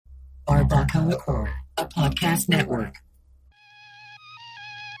Barco Report, a podcast network.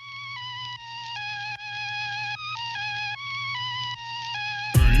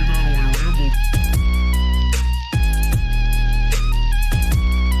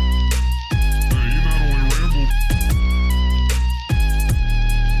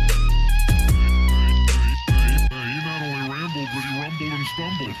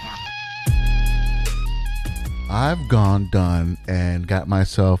 I've done and got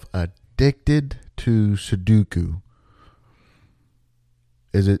myself addicted to Sudoku.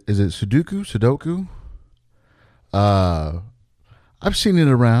 Is it Sudoku? I've seen it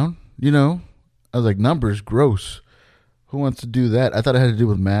around, I was like, numbers, gross. Who wants to do that? I thought it had to do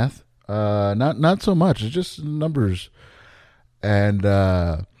with math. Not so much. It's just numbers. And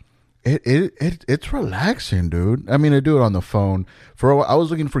it's relaxing, dude. I mean, I do it on the phone. For a while, I was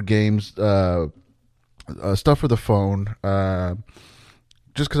looking for games, stuff for the phone,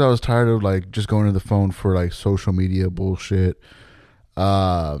 just because I was tired of like just going to the phone for like social media bullshit,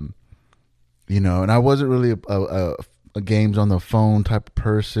 and I wasn't really a games on the phone type of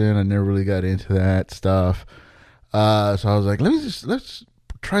person. I never really got into that stuff, so I was like, let's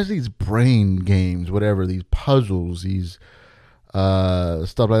try these brain games, whatever, these puzzles, these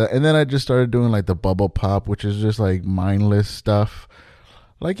stuff like that. And then I just started doing like the bubble pop, which is just like mindless stuff.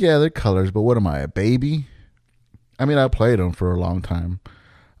 Like, yeah, they're colors, but what am I, a baby? I mean, I played them for a long time.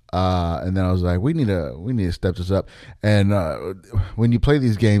 And then I was like, we need to step this up. And when you play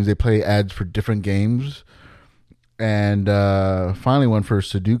these games, they play ads for different games. And finally one for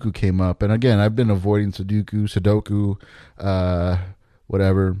Sudoku came up. And again, I've been avoiding Sudoku,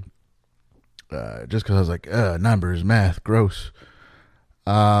 whatever. Just because I was like, numbers, math, gross.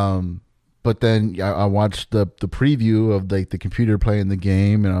 But then I watched the preview of like the computer playing the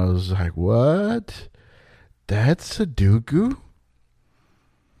game, and I was like, "What? That's Sudoku?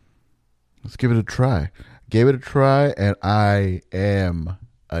 Let's give it a try." Gave it a try, and I am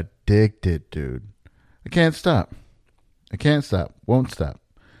addicted, dude. I can't stop. Won't stop.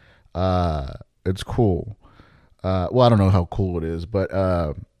 It's cool. Well, I don't know how cool it is, but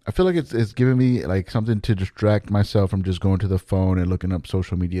I feel like it's giving me like something to distract myself from just going to the phone and looking up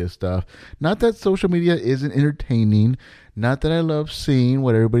social media stuff. Not that social media isn't entertaining. Not that I love seeing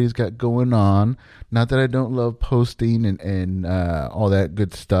what everybody's got going on. Not that I don't love posting and all that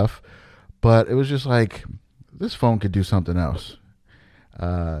good stuff. But it was just like, this phone could do something else.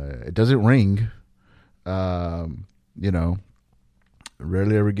 It doesn't ring. Rarely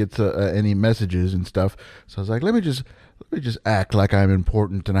ever gets any messages and stuff. So I was like, let me just act like I'm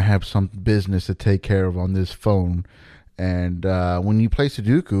important and I have some business to take care of on this phone. And when you play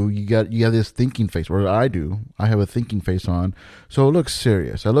Sudoku, you got this thinking face, or I do. I have a thinking face on, so it looks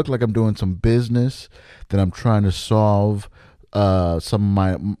serious. I look like I'm doing some business, that I'm trying to solve some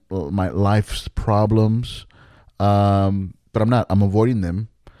of my life's problems. But I'm not. I'm avoiding them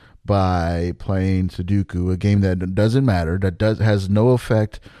by playing Sudoku, a game that doesn't matter, that has no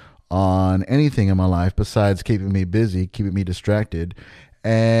effect on anything in my life besides keeping me busy, keeping me distracted.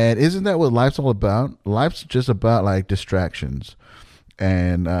 And isn't that what life's all about? Life's just about like distractions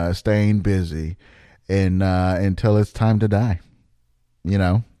and staying busy and until it's time to die.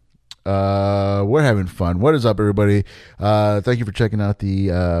 We're having fun. What is up, everybody? Thank you for checking out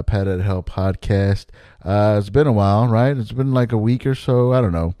the Pat at Hell podcast. It's been a while, right? It's been like a week or so. I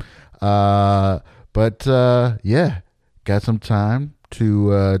don't know. But yeah, got some time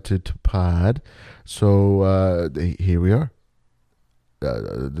to pod. So here we are.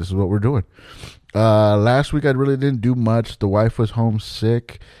 This is what we're doing. Last week I really didn't do much. The wife was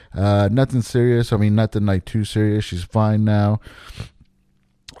homesick. Nothing serious. I mean, nothing like too serious. She's fine now.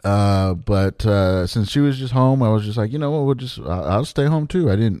 But since she was just home, I was just like, you know what, I'll stay home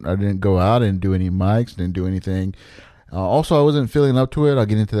too. I didn't go out and do any mics, didn't do anything. Also, I wasn't feeling up to it. I'll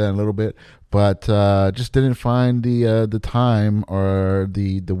get into that in a little bit, but just didn't find the time or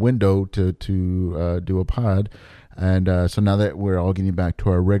the window to do a pod. And so now that we're all getting back to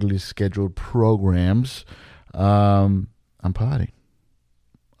our regularly scheduled programs, I'm podding.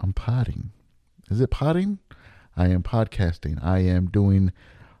 Is it podding? I am podcasting. I am doing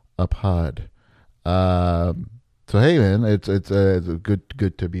a pod. So hey, man, it's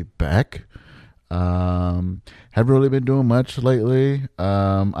good to be back. Haven't really been doing much lately.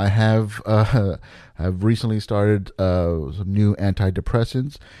 I have I've recently started some new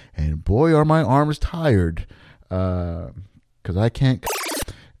antidepressants, and boy, are my arms tired. Because I can't,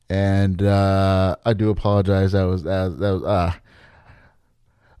 and I do apologize. That was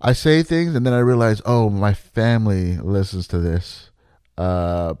I say things and then I realize, oh, my family listens to this.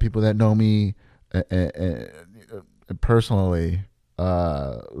 People that know me personally,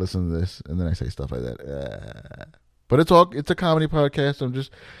 listen to this, and then I say stuff like that. But it's a comedy podcast. I'm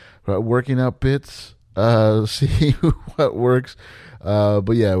just working out bits, see what works.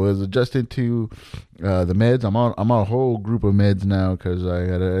 But yeah, I was adjusting to the meds. I'm on a whole group of meds now because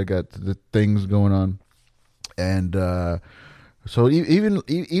I got the things going on, and so even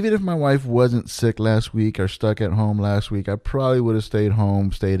if my wife wasn't sick last week or stuck at home last week, I probably would have stayed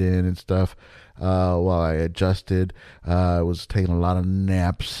home, stayed in and stuff while I adjusted. I was taking a lot of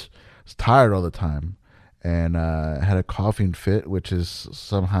naps. I was tired all the time, and had a coughing fit, which is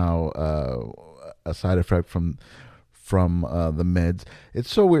somehow a side effect from the meds.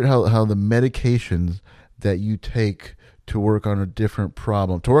 It's so weird how the medications that you take to work on a different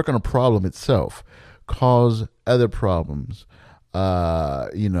problem, to work on a problem itself, cause other problems.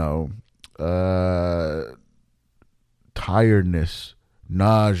 Tiredness,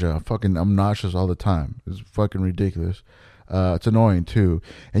 nausea. I'm nauseous all the time. It's fucking ridiculous. It's annoying too.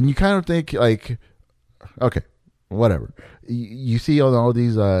 And you kind of think like, okay, whatever. You see all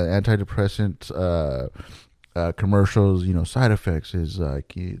these antidepressant commercials, side effects is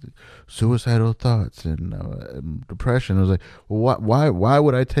like suicidal thoughts and depression. I was like, well, why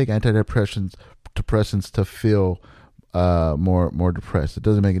would I take antidepressants to feel more depressed? It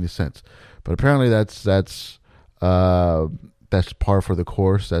doesn't make any sense. But apparently that's par for the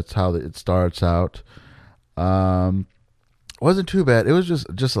course. That's how it starts out. It wasn't too bad. It was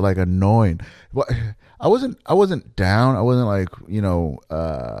just like annoying. I wasn't down. I wasn't like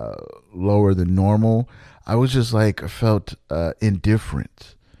lower than normal. I was just like felt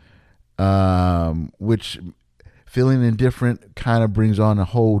indifferent, which feeling indifferent kind of brings on a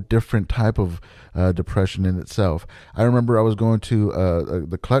whole different type of depression in itself. I remember I was going to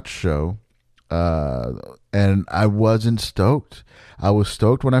the Clutch show, and I wasn't stoked. I was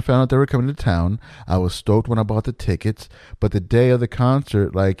stoked when I found out they were coming to town. I was stoked when I bought the tickets. But the day of the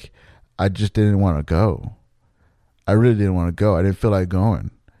concert, like, I just didn't want to go. I really didn't want to go. I didn't feel like going.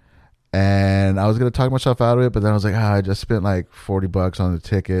 And I was going to talk myself out of it, but then I was like, I just spent like $40 on the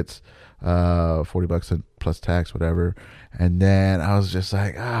tickets, $40 plus tax, whatever. And then I was just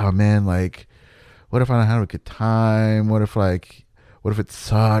like, oh man, like, what if I don't have a good time? What if it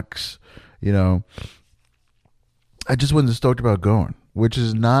sucks? I just wasn't stoked about going, which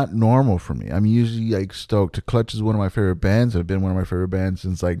is not normal for me. I'm usually like stoked. Clutch is one of my favorite bands. I've been one of my favorite bands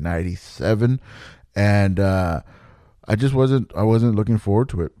since like '97, and I wasn't looking forward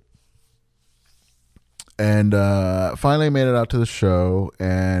to it. And finally made it out to the show,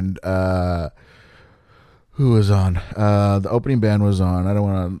 and who was on? The opening band was on. I don't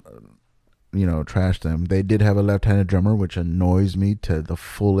want to trash them. They did have a left-handed drummer, which annoys me to the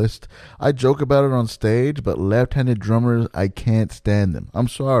fullest. I joke about it on stage, but left-handed drummers, I can't stand them. I'm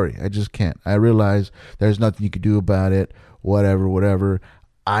sorry. I just can't. I realize there's nothing you could do about it. Whatever.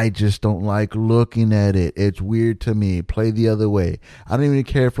 I just don't like looking at it. It's weird to me. Play the other way. I don't even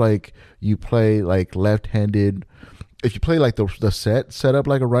care if like you play like left-handed. If you play like the set up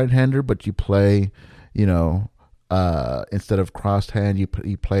like a right-hander, but you play, instead of crossed hand, you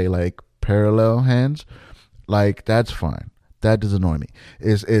play like parallel hands, like that's fine. That does annoy me.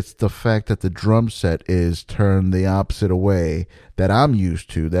 It's the fact that the drum set is turned the opposite way that I'm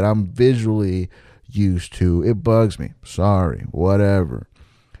used to, that I'm visually used to. It bugs me. Sorry, whatever.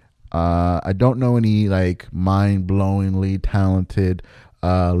 I don't know any like mind-blowingly talented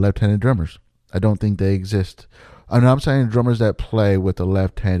left-handed drummers. I don't think they exist. I'm saying drummers that play with a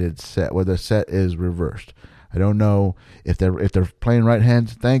left-handed set, where the set is reversed. I don't know if they're playing right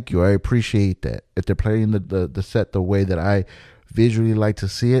hands. Thank you, I appreciate that. If they're playing the set the way that I visually like to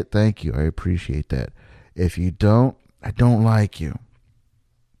see it, thank you, I appreciate that. If you don't, I don't like you.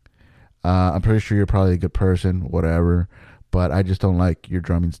 I'm pretty sure you're probably a good person, whatever, but I just don't like your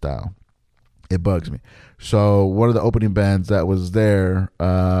drumming style. It bugs me. So one of the opening bands that was there,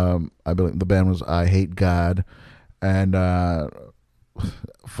 I believe the band was I Hate God, and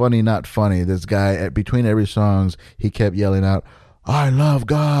funny, not funny, this guy, between every songs, he kept yelling out, I love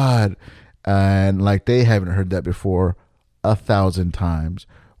God. And like they haven't heard that before 1,000 times,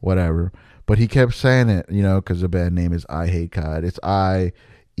 whatever. But he kept saying it, because the band name is I Hate God. It's I-E-Y-E,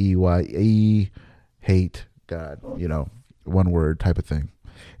 hate God, one word type of thing.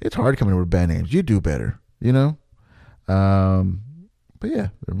 It's hard coming up with band names. You do better, But yeah,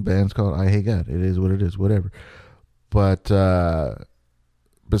 the band's called I Hate God. It is what it is, whatever. But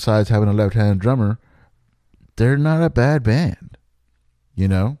besides having a left-handed drummer, they're not a bad band,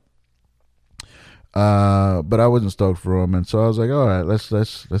 But I wasn't stoked for them, and so I was like, all right, let's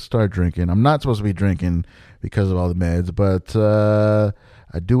start drinking. I'm not supposed to be drinking because of all the meds, but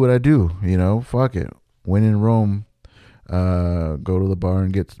I do what I do, Fuck it. When in Rome, go to the bar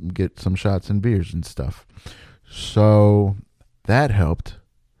and get some shots and beers and stuff. So that helped.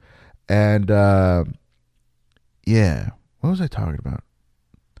 And yeah, what was I talking about?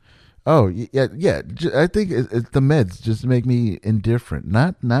 Oh yeah. I think it's the meds just make me indifferent,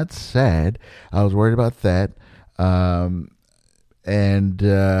 not sad. I was worried about that, and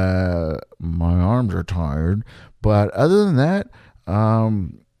my arms are tired. But other than that,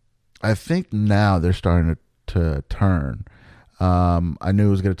 I think now they're starting to turn. I knew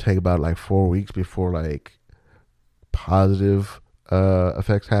it was going to take about like 4 weeks before like positive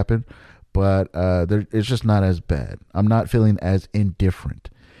effects happen, but it's just not as bad. I'm not feeling as indifferent.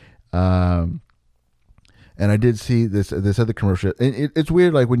 And I did see this other commercial. It's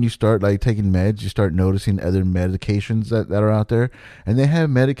weird, like when you start like taking meds, you start noticing other medications that are out there, and they have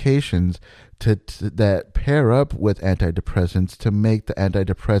medications that pair up with antidepressants to make the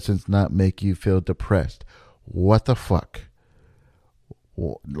antidepressants not make you feel depressed. What the fuck?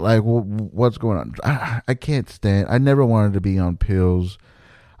 Like, what's going on? I can't stand. I never wanted to be on pills.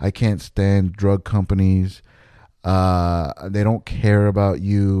 I can't stand drug companies. They don't care about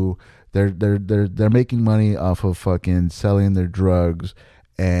you. They're making money off of fucking selling their drugs,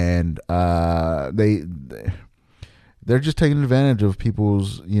 and they're just taking advantage of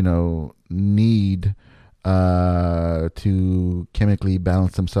people's need to chemically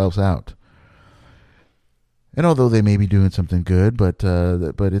balance themselves out. And although they may be doing something good, but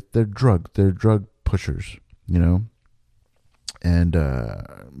they're drug pushers, And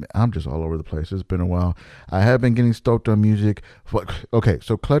I'm just all over the place. It's been a while. I have been getting stoked on music. Okay,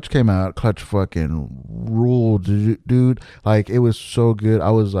 so Clutch came out. Clutch fucking ruled, dude. Like, it was so good.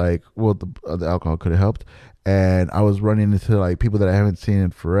 I was like, well, the alcohol could have helped. And I was running into like people that I haven't seen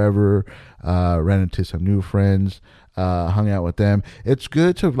in forever. Ran into some new friends. Hung out with them. It's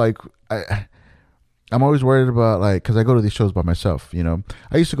good to like. I'm always worried about like, because I go to these shows by myself.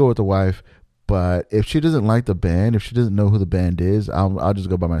 I used to go with the wife. But if she doesn't like the band, if she doesn't know who the band is, I'll just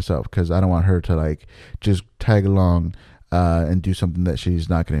go by myself, because I don't want her to like just tag along and do something that she's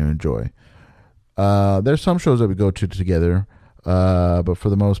not going to enjoy. There's some shows that we go to together, but for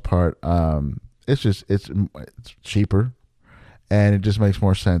the most part, it's cheaper, and it just makes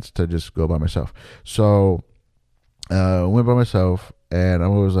more sense to just go by myself. So I went by myself. And I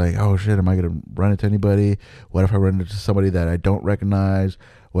was like, oh shit, am I going to run into anybody? What if I run into somebody that I don't recognize?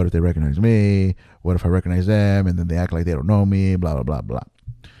 What if they recognize me? What if I recognize them and then they act like they don't know me? Blah, blah, blah,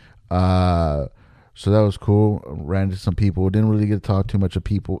 blah. So that was cool. Ran into some people. Didn't really get to talk too much to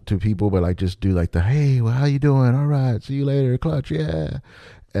people, but like just do like the, hey, well, how you doing? All right, see you later, Clutch, yeah.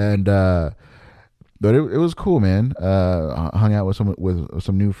 And but it was cool, man. I hung out with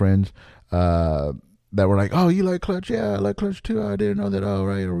some new friends. That were like, oh, you like Clutch? Yeah, I like Clutch too. I didn't know that. All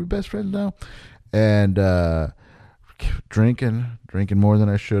right, are we best friends now? And drinking more than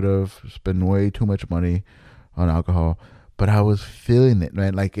I should have. Spending way too much money on alcohol, but I was feeling it,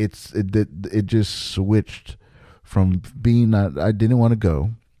 man. Like it just switched from being I didn't want to go.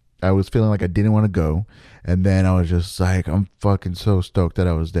 I was feeling like I didn't want to go, and then I was just like, I'm fucking so stoked that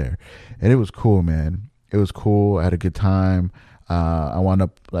I was there, and it was cool, man. It was cool. I had a good time. I wound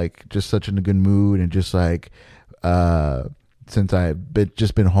up like just such in a good mood, and just like since I've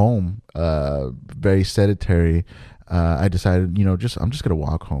been home, very sedentary, I decided, I'm just gonna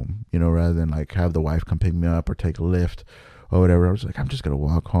walk home, rather than like have the wife come pick me up or take a lift or whatever. I was like, I'm just gonna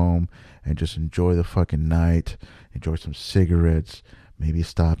walk home and just enjoy the fucking night, enjoy some cigarettes, maybe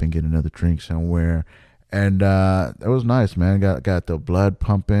stop and get another drink somewhere, and it was nice, man. Got the blood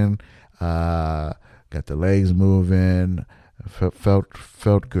pumping, got the legs moving.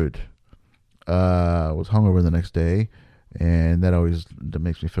 Felt good. Was hungover the next day, and that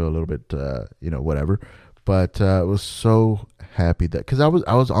makes me feel a little bit, whatever. But I was so happy because I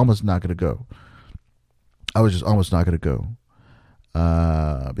was almost not gonna go. I was just almost not gonna go,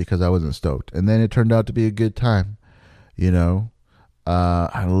 because I wasn't stoked, and then it turned out to be a good time.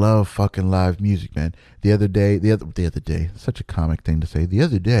 I love fucking live music, man. The other day, such a comic thing to say. The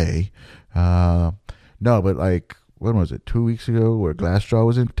other day, no, but like. When was it? 2 weeks ago, where Glassjaw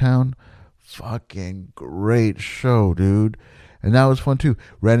was in town. Fucking great show, dude. And that was fun too.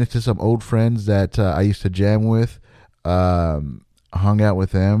 Ran into some old friends that I used to jam with. Hung out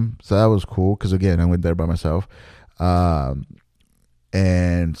with them, so that was cool. Because again, I went there by myself,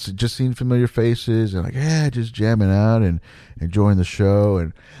 and just seeing familiar faces and like, yeah, just jamming out and enjoying the show.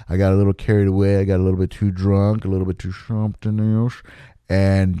 And I got a little carried away. I got a little bit too drunk, a little bit too something else.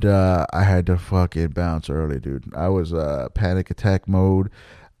 And I had to fucking bounce early, dude. I was panic attack mode,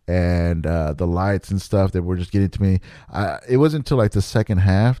 and the lights and stuff that were just getting to me. It wasn't until like the second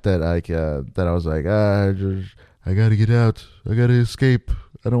half that I was like, I gotta get out. I gotta escape.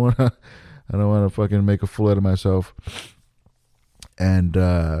 I don't wanna. I don't wanna fucking make a fool out of myself. And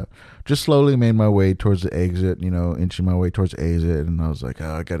just slowly made my way towards the exit. Inching my way towards the exit, and I was like,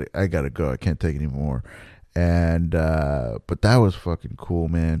 oh, I gotta go. I can't take any more. And but that was fucking cool,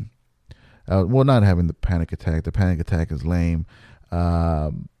 man. Well, not having the panic attack. The panic attack is lame.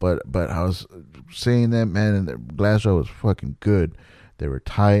 But I was seeing them, man, and the Glassjaw was fucking good. They were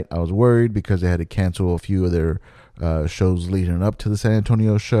tight. I was worried because they had to cancel a few of their shows leading up to the San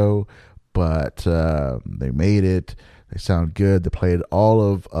Antonio show, but they made it. They sound good. They played all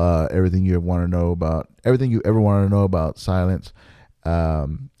of everything you ever want to know about Silence.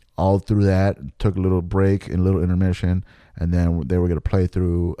 All through that, took a little break and a little intermission, and then they were going to play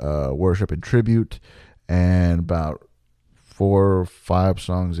through Worship and Tribute, and about 4 or 5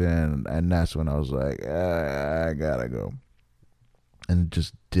 songs in, and that's when I was like, I gotta go, and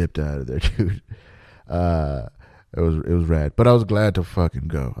just dipped out of there, dude. It was rad, but I was glad to fucking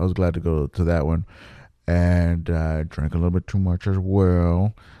go. I was glad to go to that one, and drank a little bit too much as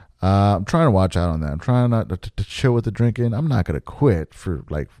well. I'm trying to watch out on that. I'm trying not to chill with the drinking. I'm not gonna quit for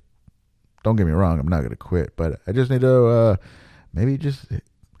like. Don't get me wrong, I'm not going to quit, but I just need to maybe just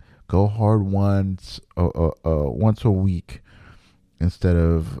go hard once a week instead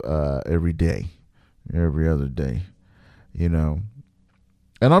of every other day, And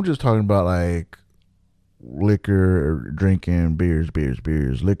I'm just talking about like liquor, drinking, beers,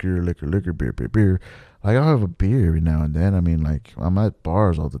 liquor, beer. Like I'll have a beer every now and then. I mean, like I'm at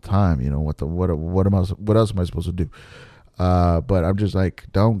bars all the time. What else am I supposed to do? But I'm just like,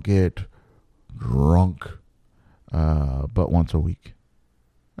 don't get drunk but once a week.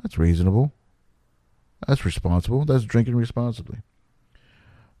 That's reasonable. That's responsible. That's drinking responsibly.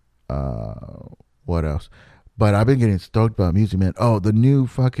 What else? But I've been getting stoked about music, man. Oh, the new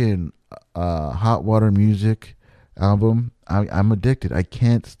fucking Hot Water Music album. I'm addicted. I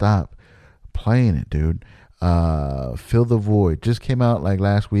can't stop playing it, dude. Fill the Void just came out like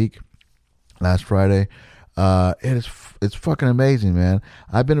last Friday. It's fucking amazing, man.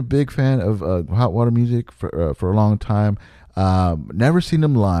 I've been a big fan of Hot Water Music for a long time. Never seen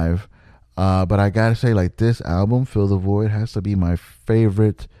them live, but I gotta say, like this album, Fill the Void, has to be my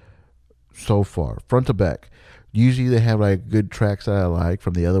favorite so far, front to back. Usually they have like good tracks that I like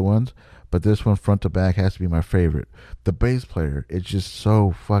from the other ones, but this one, front to back, has to be my favorite. The bass player, it's just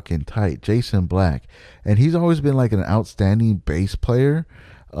so fucking tight, Jason Black, and he's always been like an outstanding bass player.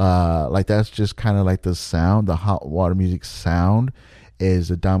 Like that's just kind of like the sound. The Hot Water Music sound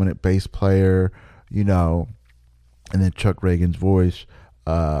is a dominant bass player, and then Chuck Reagan's voice.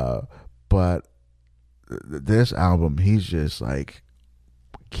 But this album, he's just like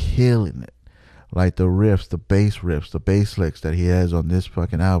killing it. Like the riffs, the bass licks that he has on this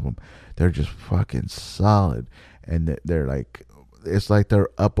fucking album, they're just fucking solid, and they're like. It's like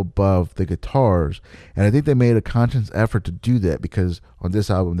they're up above the guitars, and I think they made a conscious effort to do that because on this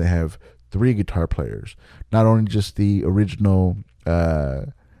album they have 3 guitar players, not only just the original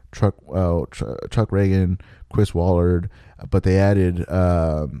Chuck Reagan, Chris Wallard, but they added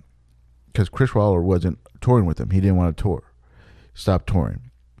because Chris Waller wasn't touring with them, he didn't want to tour, stopped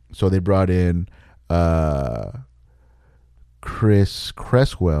touring, so they brought in Chris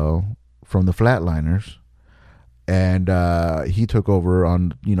Cresswell from the Flatliners. And he took over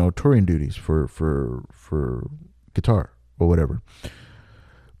on touring duties for guitar or whatever.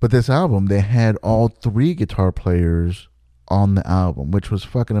 But this album, they had all 3 guitar players on the album, which was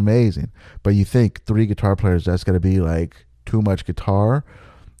fucking amazing. But you think 3 guitar players, that's gonna be like too much guitar.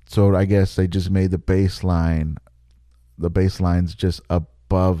 So I guess they just made the bass line's just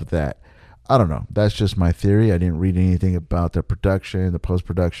above that. I don't know. That's just my theory. I didn't read anything about the production, the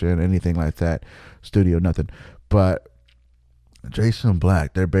post-production, anything like that. Studio, nothing. But Jason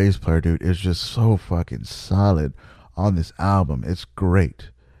Black, their bass player, dude, is just so fucking solid on this album. It's great.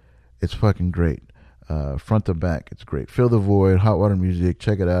 It's fucking great. Front to back, it's great. Fill the Void, Hot Water Music.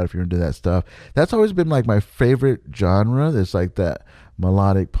 Check it out if you're into that stuff. That's always been like my favorite genre. It's like that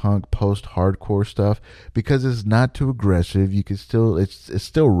melodic punk, post-hardcore stuff because it's not too aggressive. You can still, it's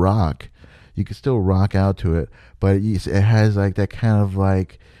still rock. You can still rock out to it, but it has like that kind of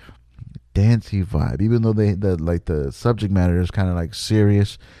like dancey vibe, even though the subject matter is kind of like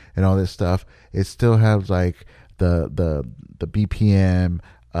serious and all this stuff. It still has like the BPM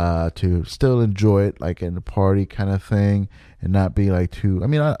to still enjoy it like in the party kind of thing and not be like too. I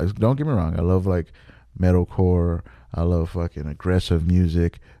mean, don't get me wrong, I love like metalcore, I love fucking aggressive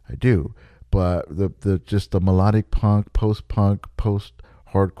music, I do, but the just the melodic punk, post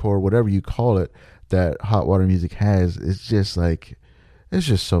hardcore, whatever you call it, that Hot Water Music has, it's just like It's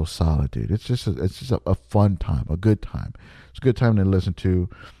just so solid, dude. It's just a fun time, a good time. It's a good time to listen to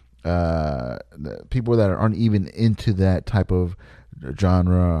people that aren't even into that type of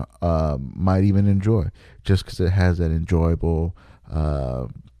genre might even enjoy, just because it has that enjoyable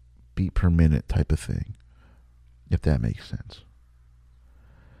beat per minute type of thing, if that makes sense.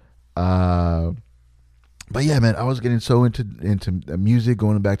 But yeah, man, I was getting so into music,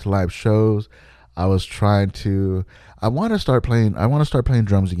 going back to live shows. I was trying to. I want to start playing. I want to start playing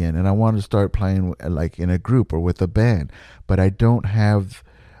drums again, and I want to start playing like in a group or with a band. But I don't have.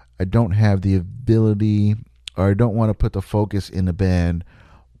 I don't have the ability, or I don't want to put the focus in the band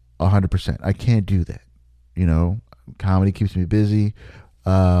 100%. I can't do that. You know, comedy keeps me busy.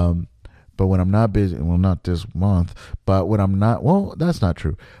 But when I'm not busy, well, not this month, but when I'm not, well, that's not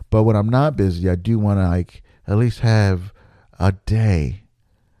true. But when I'm not busy, I do want to like at least have a day,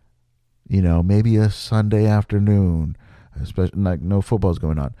 you know, maybe a Sunday afternoon, especially like no football's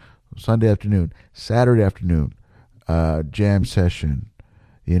going on. Sunday afternoon, Saturday afternoon, jam session,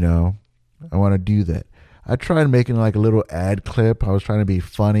 you know, I want to do that. I tried making like a little ad clip. I was trying to be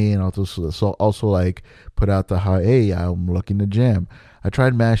funny and also like put out the how, hey, I'm looking to jam. I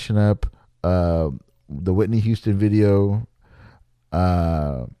tried mashing up the Whitney Houston video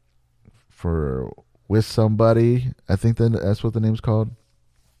for With Somebody. I think that's what the name's called.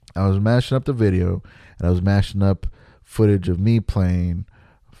 I was mashing up the video, and I was mashing up footage of me playing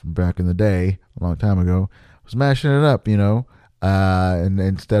from back in the day, a long time ago. I was mashing it up, you know. And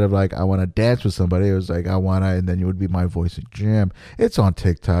instead of like I want to dance with somebody, it was like I want to, and then it would be my voice and jam. It's on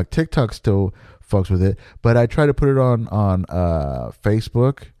TikTok. TikTok still fucks with it, but I tried to put it on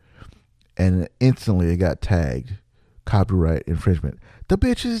Facebook, and instantly it got tagged, copyright infringement. The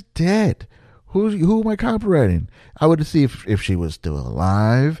bitch is dead. Who am I copyrighting? I would see if she was still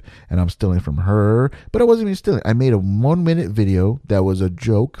alive, and I'm stealing from her, but I wasn't even stealing. I made a 1 minute video that was a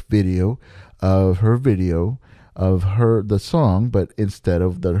joke video of her video of her the song, but instead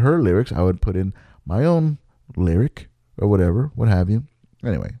of her lyrics, I would put in my own lyric or whatever, what have you.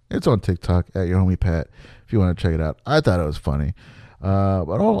 Anyway, it's on TikTok at your homie Pat if you want to check it out. I thought it was funny,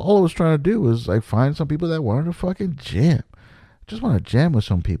 but all I was trying to do was like find some people that wanted to fucking jam. Just want to jam with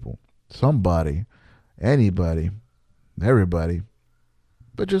some people, somebody, anybody, everybody,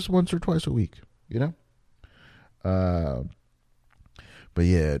 but just once or twice a week, you know. But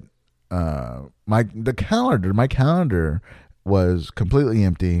yeah. My calendar was completely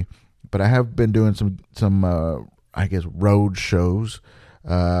empty, but I have been doing some I guess road shows.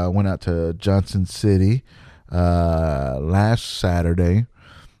 Went out to Johnson City last Saturday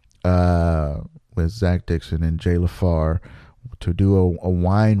with Zach Dixon and Jay LaFar to do a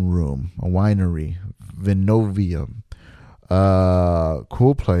winery, Vinovium.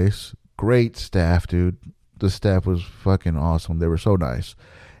 Cool place, great staff, dude. The staff was fucking awesome. They were so nice.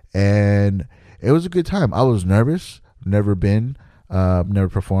 And it was a good time. I was nervous. Never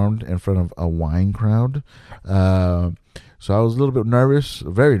performed in front of a wine crowd. So I was a little bit nervous,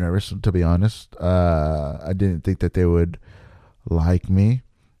 very nervous, to be honest. I didn't think that they would like me.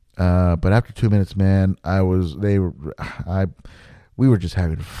 But after 2 minutes, man, we were just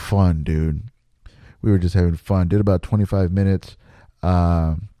having fun, dude. We were just having fun. Did about 25 minutes.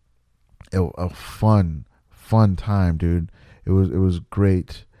 A fun time, dude. It was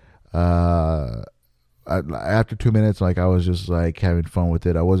great. After 2 minutes, like I was just like having fun with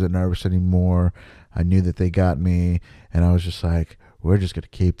it. I wasn't nervous anymore. I knew that they got me, and I was just like, we're just gonna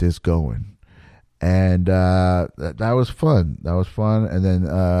keep this going. And that was fun. And then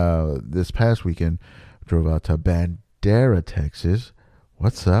this past weekend, drove out to Bandera, Texas.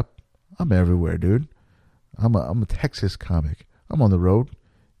 What's up? I'm everywhere, dude. I'm a Texas comic. I'm on the road.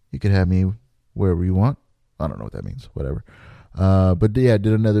 You can have me wherever you want. I don't know what that means. Whatever. But yeah, I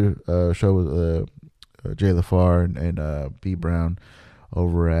did another show with Jay LaFar and B Brown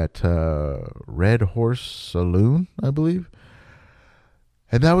over at Red Horse Saloon, I believe.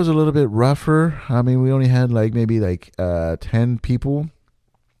 And that was a little bit rougher. I mean, we only had maybe 10 people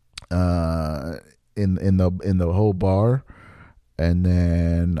in the whole bar, and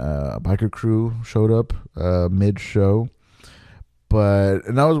then a biker crew showed up mid show.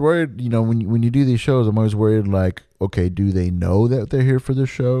 And I was worried, when you do these shows, I'm always worried, okay, do they know that they're here for the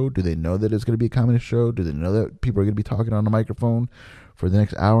show? Do they know that it's going to be a comedy show? Do they know that people are going to be talking on the microphone for the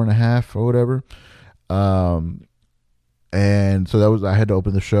next hour and a half or whatever? And so I had to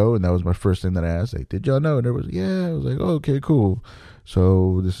open the show, and that was my first thing that I asked. Like, did y'all know? And everybody was, yeah. I was like, oh, okay, cool.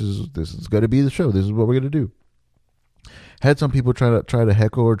 So this is going to be the show. This is what we're going to do. Had some people try to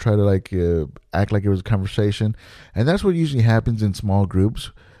heckle or try to act like it was a conversation, and that's what usually happens in small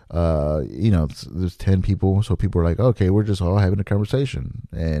groups. there's 10 people, so people are like, okay, we're just all having a conversation,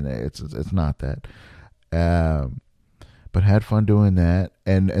 and it's not that. But had fun doing that,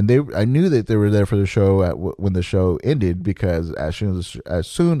 and I knew that they were there for the show when the show ended, because as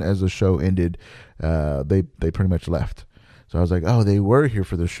soon as the show ended, they pretty much left. So I was like, oh, they were here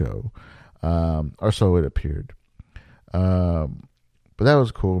for the show, or so it appeared. But that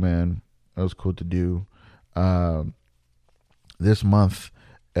was cool, man. That was cool to do. This month,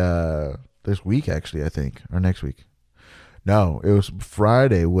 this week actually, I think, or next week. No, it was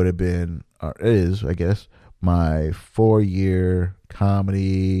Friday. Would have been, or it is, I guess, my 4-year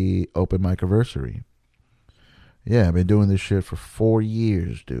comedy open mic anniversary. Yeah, I've been doing this shit for 4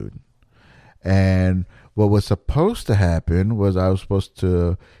 years, dude. And what was supposed to happen was I was supposed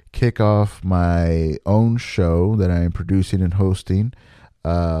to kick off my own show that I am producing and hosting,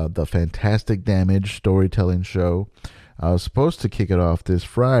 the Fantastic Damage storytelling show. I was supposed to kick it off this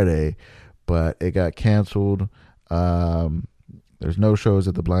Friday, but it got canceled. There's no shows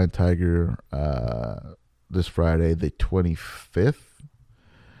at the Blind Tiger this Friday, the 25th.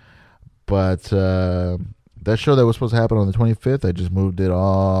 But that show that was supposed to happen on the 25th, I just moved it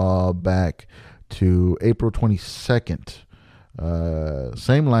all back to April 22nd.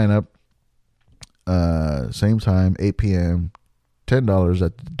 Same lineup, same time, 8 p.m., $10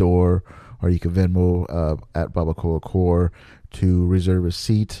 at the door, or you can Venmo at Babacoa Core to reserve a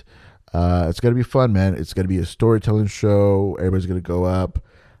seat. It's going to be fun, man. It's going to be a storytelling show. Everybody's going to go up,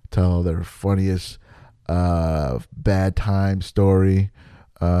 tell their funniest bad time story,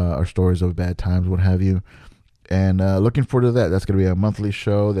 or stories of bad times, what have you. And looking forward to that. That's going to be a monthly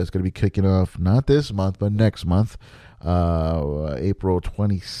show that's going to be kicking off not this month, but next month, April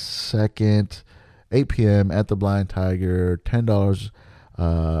 22nd, 8 p.m. at the Blind Tiger, $10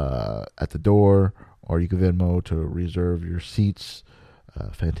 at the door, or you can Venmo to reserve your seats.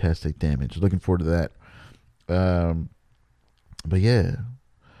 Fantastic Damage. Looking forward to that. But yeah,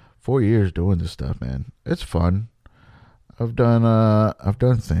 4 years doing this stuff, man. It's fun. I've done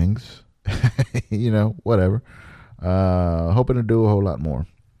things, whatever. Hoping to do a whole lot more,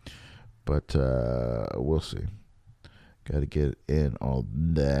 but we'll see. Got to get in all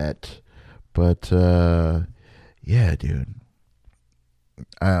that, but yeah, dude.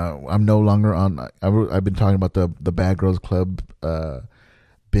 I'm no longer on. I've been talking about the Bad Girls Club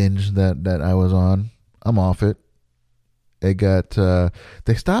binge that I was on. I'm off it. It got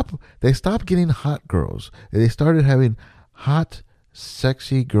they stopped getting hot girls. They started having hot,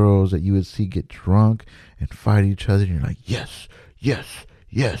 sexy girls that you would see get drunk and fight each other, and you're like, yes, yes,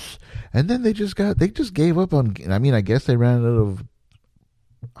 yes. And then they just gave up on. I mean, I guess they ran out of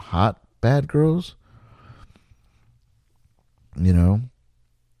hot bad girls. The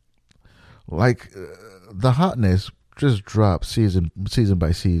hotness just dropped season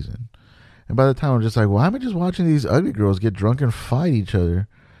by season. And by the time I'm just like, why am I just watching these ugly girls get drunk and fight each other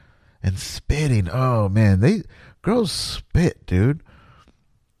and spitting? Oh man, girls spit, dude.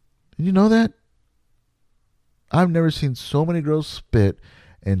 Did you know that? I've never seen so many girls spit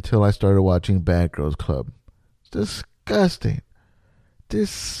until I started watching Bad Girls Club. It's disgusting.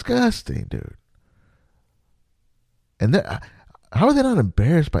 Disgusting, dude. And how are they not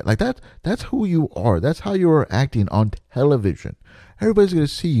embarrassed by that? That's who you are. That's how you are acting on television. Everybody's going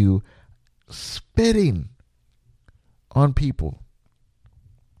to see you spitting on people.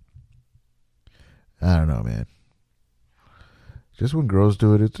 I don't know, man. Just when girls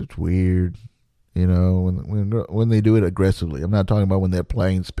do it, it's weird. When they do it aggressively. I'm not talking about when they're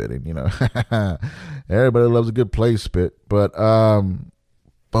playing spitting. Everybody loves a good play spit, but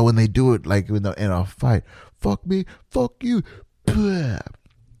when they do it like in a fight, fuck me, fuck you,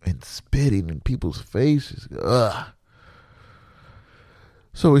 and spitting in people's faces. Ugh.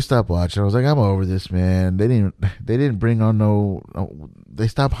 So we stopped watching. I was like, I'm over this, man. They didn't bring on no. They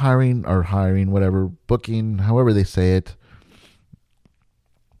stopped hiring, whatever, booking, however they say it.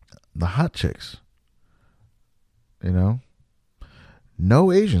 The hot chicks.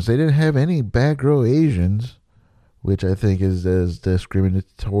 No Asians. They didn't have any bad girl Asians, which I think is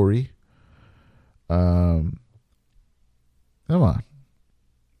discriminatory. Come on.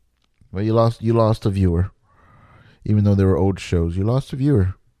 Well, you lost a viewer. Even though they were old shows, you lost a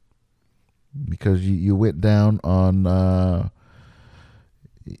viewer because you went down on,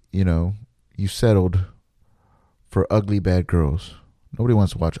 you settled for ugly bad girls. Nobody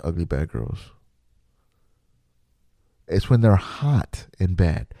wants to watch ugly bad girls. It's when they're hot and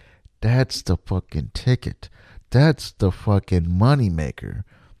bad. That's the fucking ticket. That's the fucking money maker.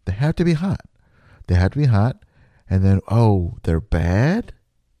 They have to be hot. They have to be hot, and then they're bad.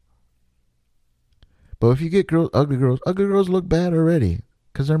 But if you get ugly girls look bad already.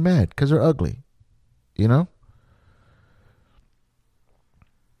 Because they're mad. Because they're ugly. You know?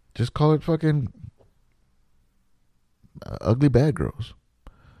 Just call it fucking ugly bad girls.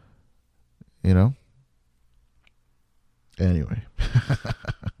 You know? Anyway.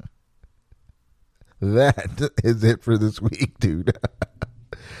 That is it for this week, dude.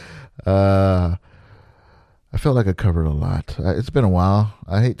 I felt like I covered a lot. It's been a while.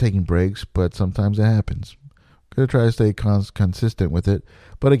 I hate taking breaks, but sometimes it happens. Gonna try to stay consistent with it.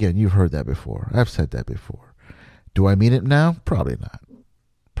 But again, you've heard that before. I've said that before. Do I mean it now? Probably not.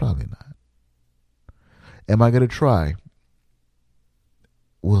 Probably not. Am I gonna try?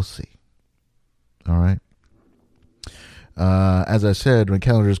 We'll see. All right. As I said, my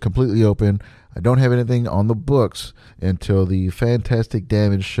calendar is completely open. I don't have anything on the books until the Fantastic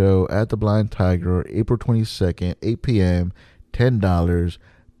Damage show at the Blind Tiger, April 22nd, 8 p.m., $10.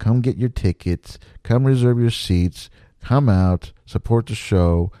 Come get your tickets. Come reserve your seats. Come out. Support the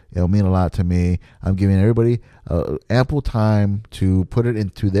show. It'll mean a lot to me. I'm giving everybody ample time to put it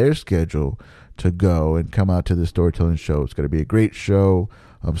into their schedule to go and come out to the storytelling show. It's going to be a great show.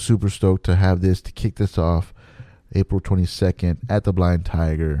 I'm super stoked to have this, to kick this off. April 22nd at the Blind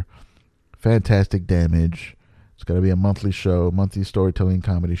Tiger. Fantastic Damage. It's going to be a monthly show, monthly storytelling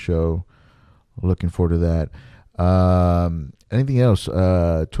comedy show. Looking forward to that. Anything else?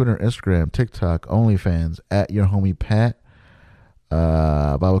 Twitter, Instagram, TikTok, OnlyFans, at your homie Pat.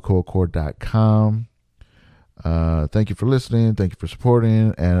 BabaCoreCore.com. Thank you for listening. Thank you for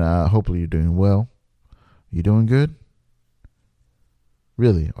supporting. And hopefully you're doing well. You doing good?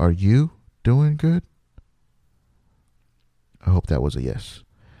 Really? Are you doing good? I hope that was a yes.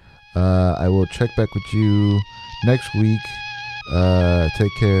 I will check back with you next week.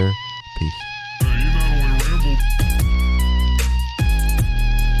 Take care. Peace.